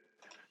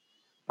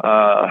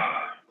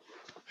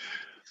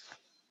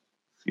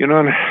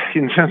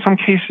in some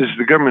cases,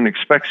 the government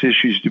expects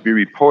issues to be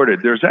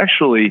reported. There's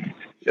actually,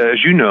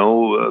 as you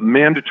know,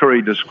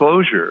 mandatory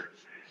disclosure.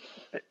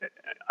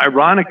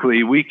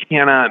 Ironically, we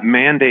cannot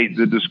mandate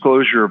the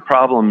disclosure of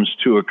problems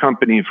to a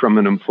company from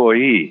an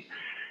employee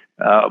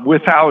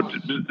without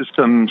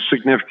some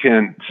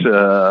significant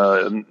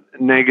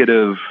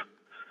negative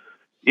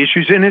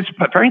issues. And it's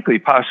frankly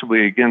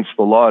possibly against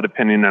the law,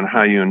 depending on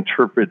how you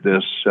interpret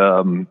this.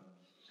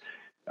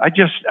 I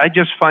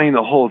just find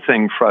the whole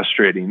thing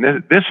frustrating.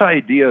 This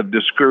idea of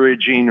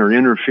discouraging or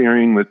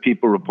interfering with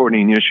people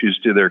reporting issues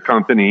to their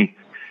company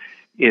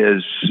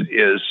is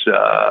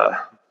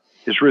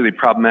really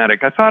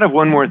problematic. I thought of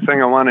one more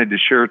thing I wanted to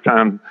share,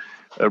 Tom,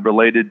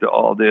 related to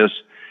all this,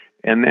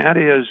 and that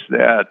is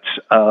that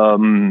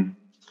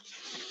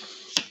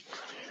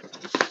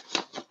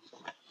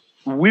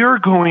we're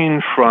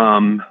going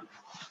from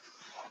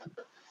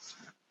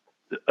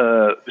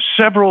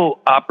several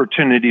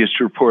opportunities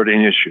to report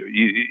an issue.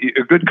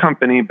 A good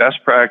company,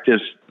 best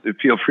practice,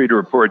 feel free to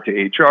report to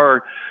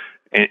HR,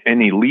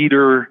 any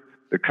leader,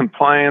 the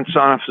compliance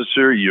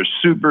officer, your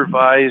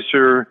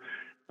supervisor.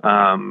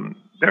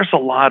 There's a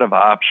lot of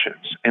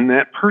options. And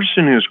that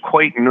person who's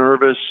quite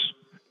nervous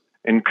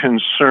and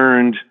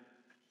concerned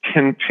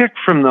can pick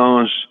from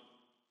those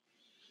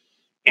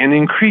and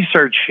increase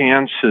our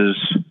chances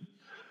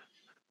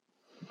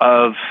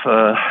of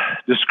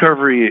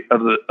discovery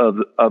of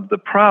the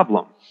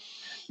problem.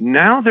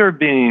 Now they're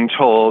being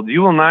told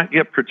you will not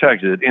get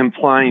protected,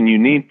 implying you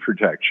need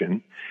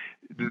protection.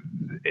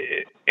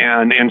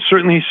 And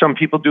certainly some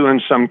people do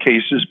in some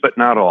cases, but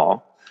not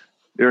all.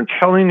 They're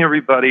telling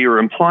everybody or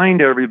implying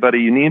to everybody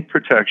you need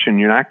protection.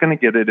 You're not going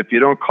to get it if you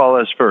don't call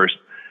us first.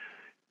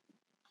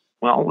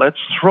 Well, let's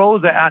throw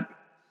that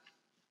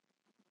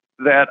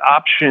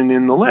option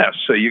in the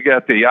list. So you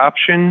got the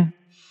option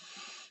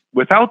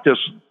without this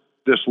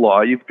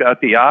law. You've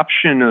got the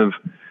option of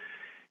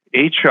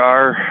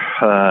HR,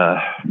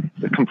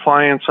 the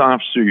compliance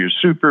officer, your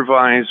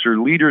supervisor,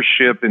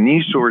 leadership, and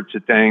these sorts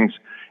of things,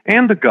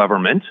 and the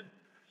government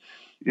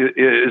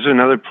is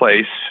another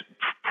place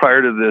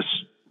prior to this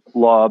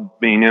law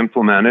being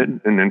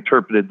implemented and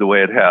interpreted the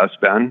way it has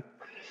been.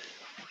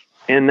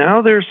 And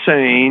now they're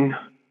saying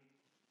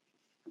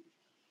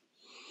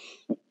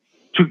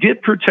to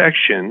get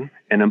protection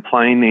and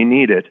implying they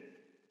need it,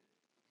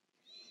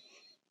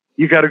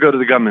 you got to go to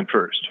the government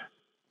first.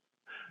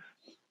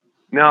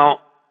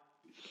 Now,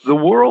 the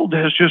world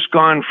has just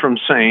gone from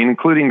saying,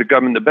 including the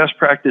government, the best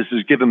practice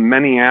is given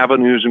many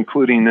avenues,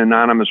 including the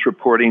anonymous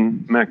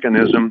reporting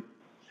mechanism,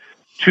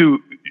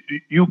 to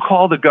you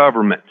call the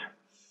government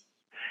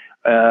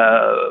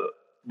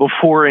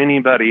before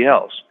anybody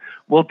else.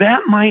 Well,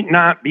 that might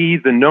not be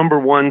the number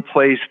one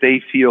place they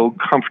feel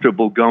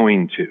comfortable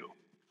going to.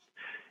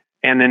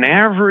 And an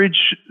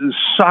average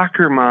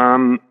soccer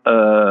mom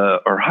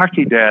or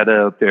hockey dad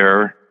out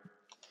there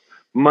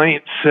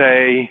might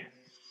say,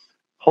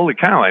 holy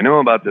cow, I know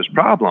about this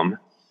problem,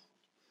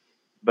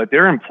 but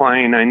they're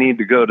implying I need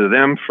to go to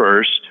them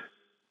first.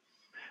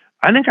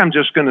 I think I'm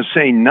just going to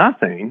say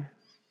nothing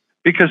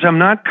because I'm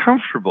not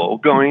comfortable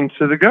going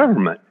to the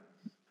government.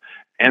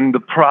 And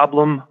the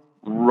problem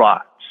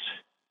rots.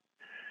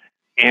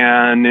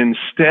 And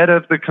instead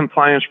of the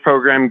compliance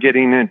program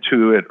getting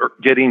to it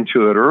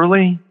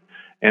early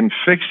and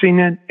fixing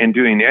it and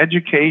doing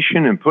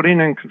education and putting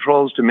in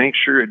controls to make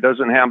sure it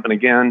doesn't happen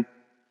again,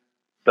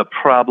 the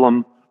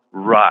problem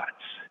rots.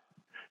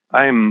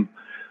 I'm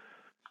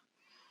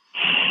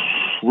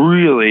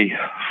really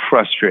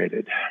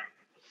frustrated.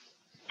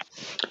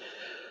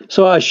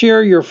 So I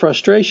share your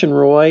frustration,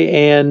 Roy,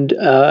 and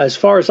as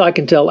far as I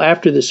can tell,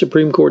 after the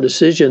Supreme Court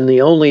decision,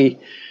 the only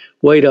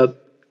way to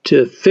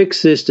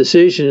fix this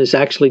decision is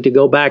actually to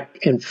go back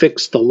and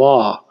fix the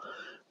law,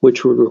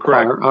 which would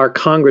require our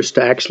Congress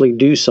to actually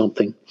do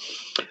something.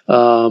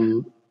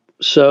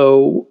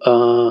 So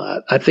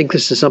I think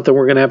this is something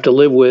we're going to have to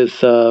live with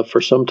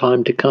for some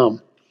time to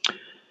come.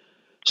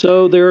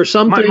 So there are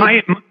some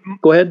things.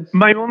 Go ahead.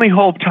 My only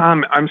hope,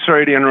 Tom, I'm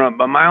sorry to interrupt,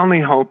 but my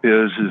only hope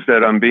is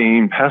that I'm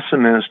being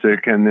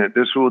pessimistic and that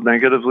this will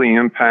negatively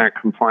impact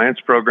compliance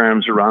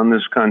programs around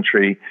this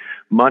country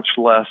much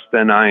less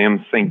than I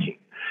am thinking.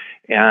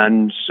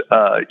 And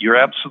you're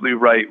absolutely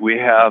right. We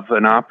have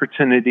an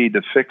opportunity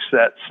to fix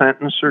that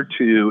sentence or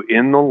two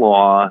in the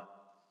law.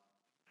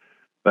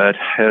 But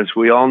as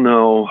we all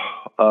know,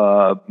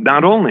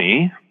 not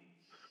only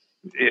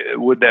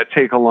would that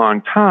take a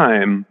long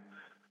time,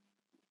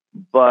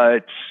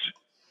 but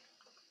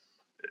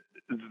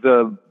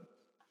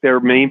there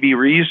may be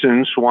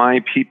reasons why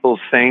people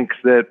think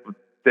that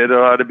it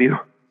ought to be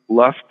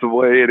left the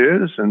way it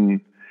is. And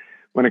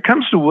when it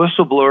comes to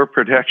whistleblower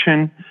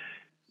protection,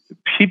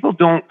 people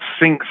don't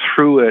think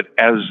through it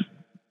as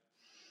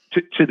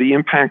to the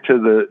impact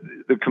of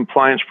the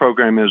compliance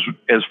program as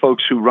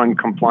folks who run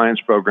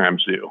compliance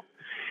programs do.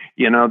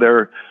 You know,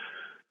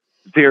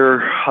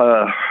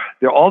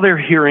 all they're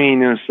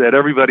hearing is that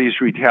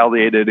everybody's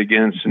retaliated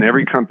against and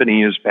every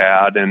company is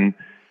bad, and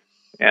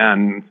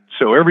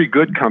so every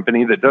good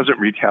company that doesn't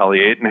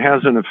retaliate and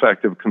has an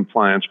effective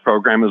compliance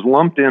program is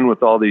lumped in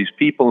with all these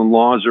people, and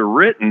laws are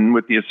written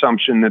with the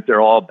assumption that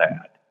they're all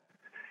bad.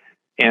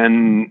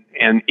 And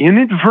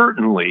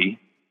inadvertently,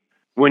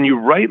 when you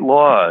write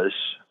laws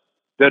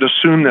that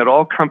assume that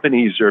all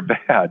companies are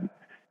bad,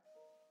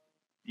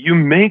 you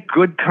make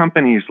good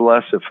companies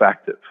less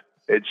effective.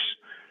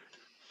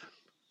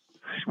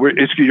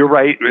 You're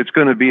right. It's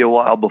going to be a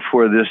while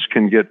before this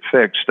can get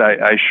fixed.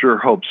 I sure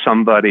hope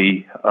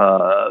somebody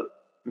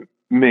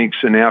makes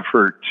an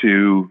effort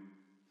to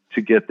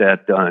get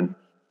that done.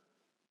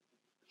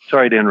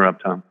 Sorry to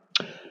interrupt, Tom.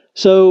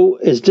 So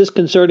as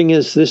disconcerting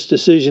as this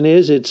decision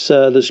is, it's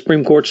the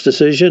Supreme Court's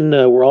decision.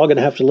 We're all going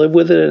to have to live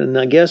with it. And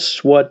I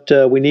guess what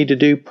we need to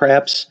do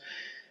perhaps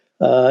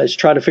is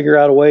try to figure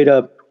out a way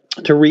to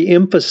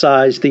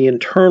reemphasize the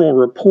internal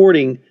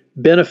reporting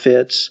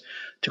benefits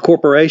to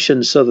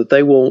corporations so that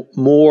they will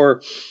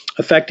more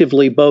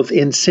effectively both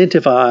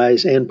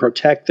incentivize and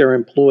protect their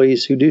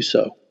employees who do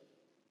so.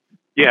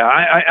 Yeah,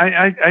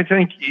 I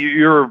think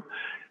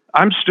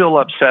I'm still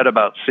upset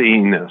about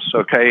seeing this,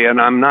 okay? And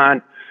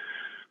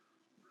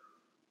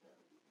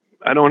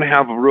I don't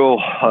have a real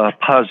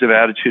positive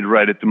attitude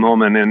right at the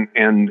moment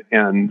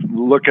and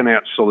looking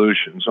at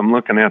solutions. I'm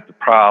looking at the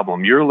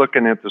problem. You're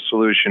looking at the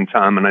solution,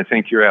 Tom, and I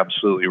think you're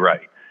absolutely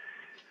right.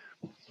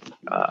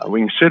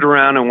 We can sit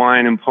around and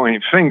whine and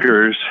point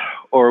fingers,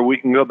 or we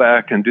can go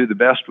back and do the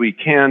best we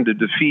can to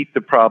defeat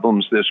the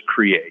problems this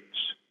creates.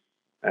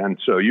 And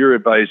so your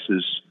advice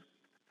is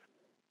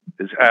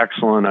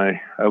excellent.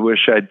 I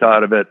wish I'd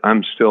thought of it.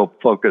 I'm still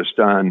focused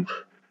on,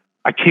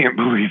 I can't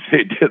believe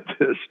they did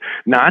this.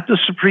 Not the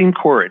Supreme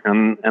Court,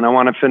 and I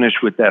want to finish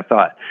with that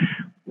thought.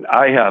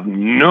 I have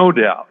no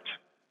doubt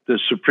the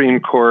Supreme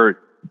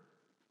Court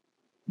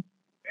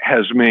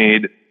has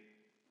made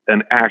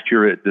an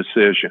accurate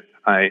decision.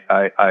 As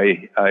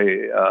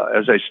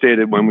I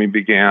stated when we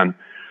began,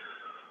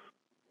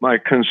 my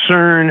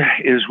concern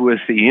is with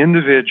the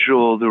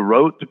individual that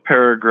wrote the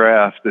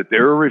paragraph that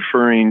they're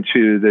referring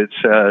to that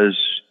says,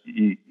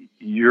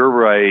 you're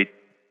right,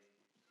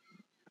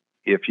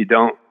 if you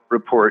don't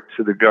report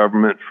to the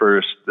government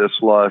first, this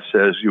law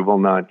says you will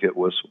not get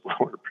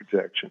whistleblower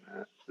protection.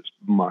 That's just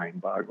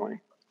mind-boggling.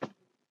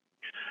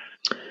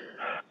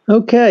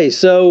 Okay,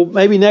 so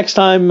maybe next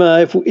time,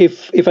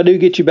 if I do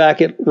get you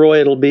back at Roy,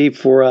 it'll be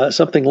for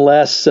something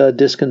less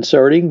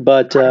disconcerting.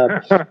 But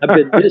I've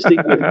been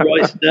visiting with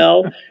Roy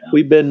Snell.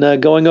 We've been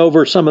going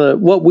over some of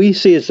what we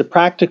see as the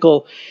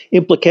practical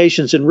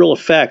implications and real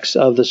effects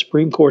of the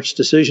Supreme Court's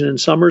decision in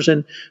Summers,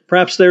 and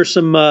perhaps there's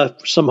some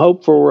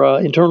hope for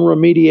internal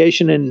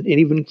remediation and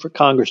even for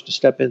Congress to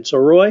step in. So,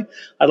 Roy,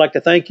 I'd like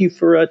to thank you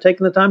for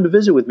taking the time to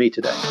visit with me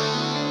today.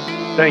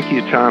 Thank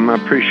you, Tom. I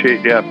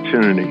appreciate the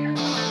opportunity.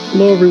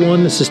 Hello,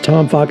 everyone. This is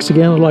Tom Fox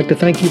again. I'd like to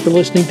thank you for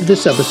listening to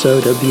this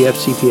episode of the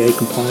FCPA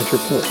Compliance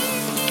Report.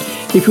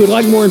 If you would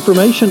like more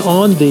information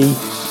on the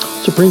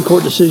Supreme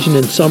Court decision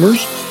in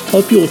Summers, I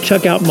hope you'll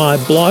check out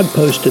my blog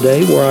post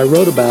today where I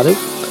wrote about it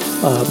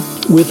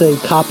with a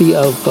copy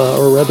of,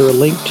 or rather a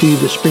link to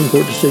the Supreme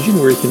Court decision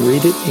where you can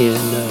read it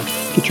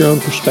and get your own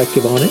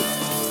perspective on it.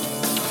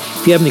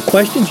 If you have any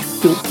questions,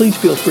 please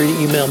feel free to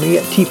email me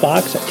at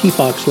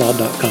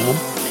tfox@tfoxlaw.com.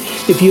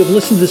 If you have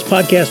listened to this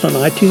podcast on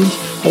iTunes,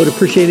 I would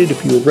appreciate it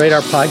if you would rate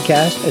our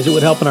podcast, as it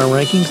would help in our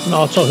rankings and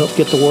also help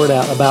get the word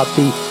out about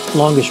the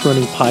longest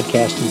running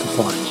podcast in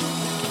compliance.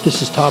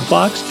 This is Tom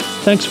Fox.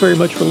 Thanks very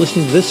much for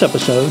listening to this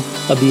episode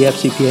of the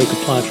FCPA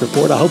Compliance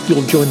Report. I hope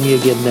you'll join me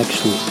again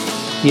next week.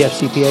 The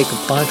FCPA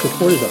Compliance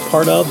Report is a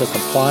part of the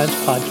Compliance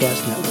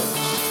Podcast Network.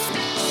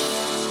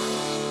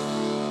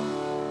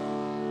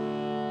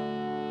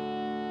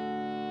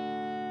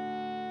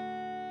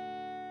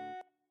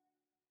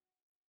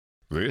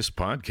 This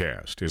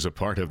podcast is a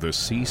part of the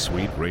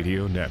C-Suite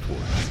Radio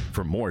Network.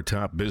 For more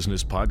top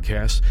business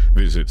podcasts,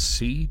 visit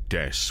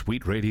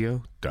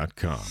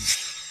c-suiteradio.com.